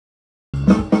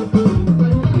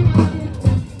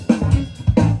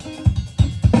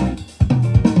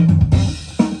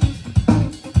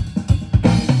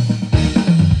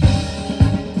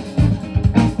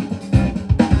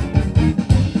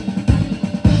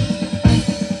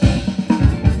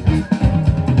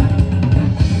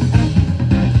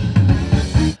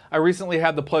recently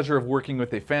had the pleasure of working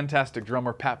with a fantastic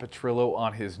drummer, Pat Petrillo,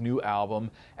 on his new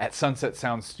album at Sunset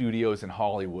Sound Studios in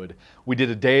Hollywood. We did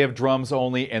a day of drums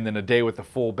only and then a day with the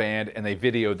full band, and they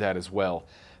videoed that as well.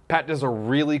 Pat does a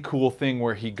really cool thing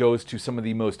where he goes to some of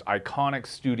the most iconic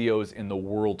studios in the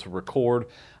world to record.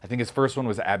 I think his first one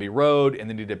was Abbey Road, and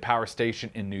then he did Power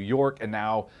Station in New York, and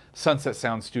now Sunset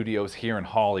Sound Studios here in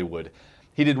Hollywood.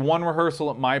 He did one rehearsal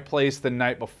at my place the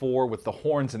night before with the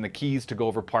horns and the keys to go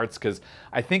over parts because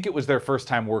I think it was their first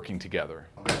time working together.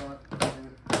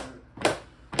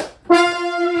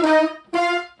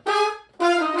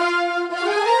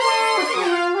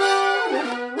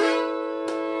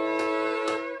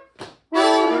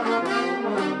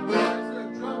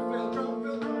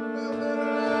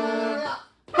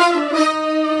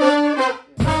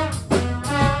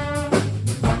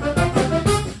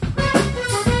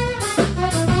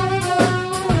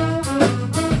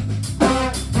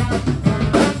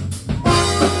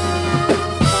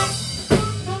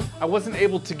 I wasn't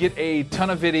able to get a ton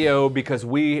of video because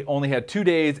we only had 2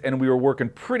 days and we were working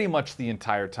pretty much the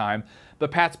entire time.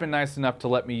 But Pat's been nice enough to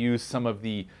let me use some of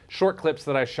the short clips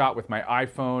that I shot with my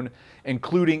iPhone,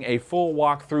 including a full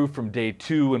walkthrough from day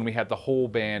 2 when we had the whole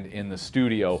band in the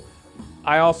studio.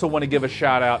 I also want to give a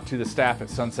shout out to the staff at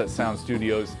Sunset Sound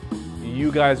Studios.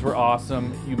 You guys were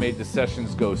awesome. You made the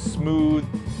sessions go smooth.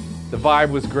 The vibe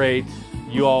was great.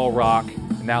 You all rock.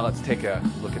 Now let's take a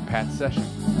look at Pat's session.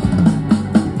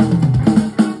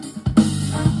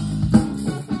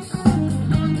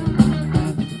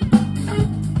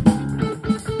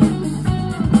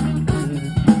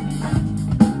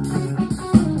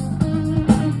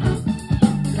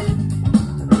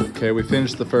 Okay, we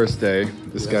finished the first day.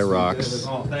 This guy rocks.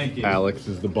 Oh, thank you. Alex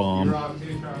is the bomb. You rock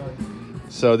too, Charlie.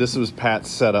 So this was Pat's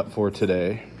setup for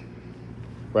today.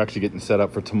 We're actually getting set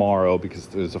up for tomorrow because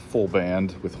there's a full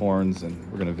band with horns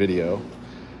and we're gonna video.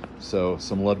 So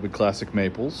some Ludwig Classic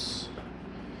Maples.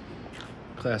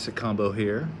 Classic combo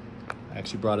here. I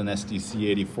actually brought an SDC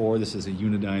 84. This is a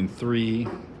Unidyne 3.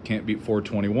 Can't beat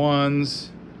 421s.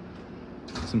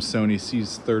 Some Sony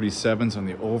C37s on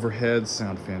the overhead.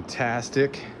 Sound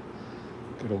fantastic.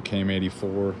 Good old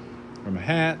KM84 from my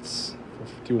hats.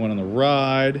 451 on the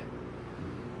ride.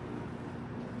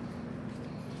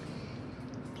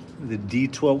 The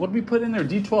D12, what did we put in there?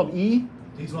 D12E?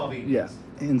 D12E. Yeah.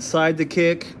 Inside the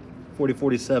kick,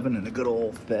 4047 and a good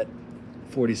old FET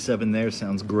 47 there.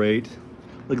 Sounds great.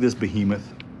 Look at this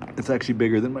behemoth. It's actually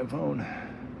bigger than my phone.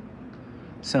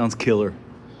 Sounds killer.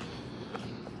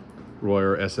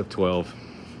 Royer SF12.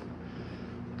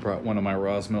 Brought one of my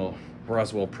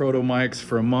Roswell Proto mics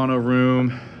for a mono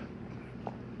room.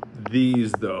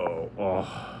 These though,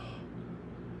 oh,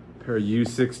 pair of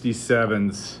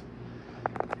U67s.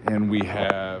 And we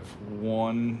have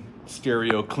one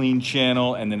stereo clean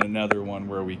channel and then another one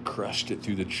where we crushed it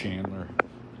through the Chandler.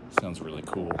 Sounds really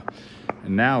cool.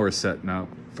 And now we're setting up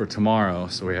for tomorrow.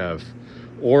 So we have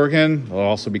organ, there'll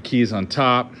also be keys on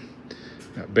top.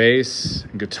 Got bass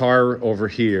and guitar over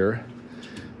here.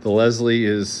 The Leslie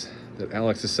that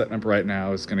Alex is setting up right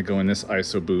now is gonna go in this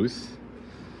ISO booth.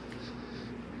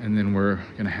 And then we're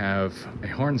gonna have a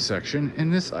horn section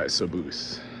in this ISO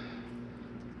booth.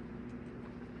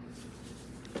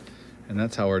 And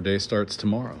that's how our day starts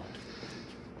tomorrow.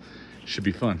 Should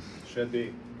be fun. Should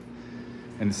be.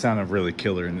 And it sounded really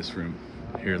killer in this room.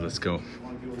 Here, let's go.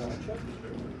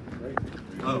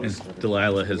 Oh. And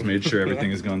Delilah has made sure everything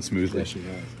has gone smoothly. Yes, she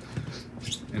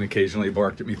has. And occasionally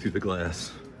barked at me through the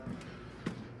glass.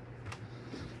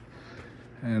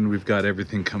 And we've got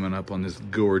everything coming up on this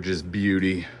gorgeous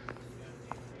beauty.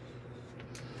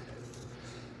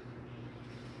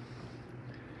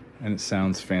 And it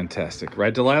sounds fantastic.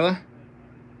 Right, Delilah?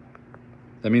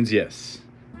 That means yes.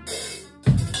 Day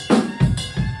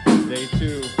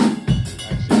 2,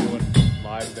 actually doing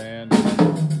live band.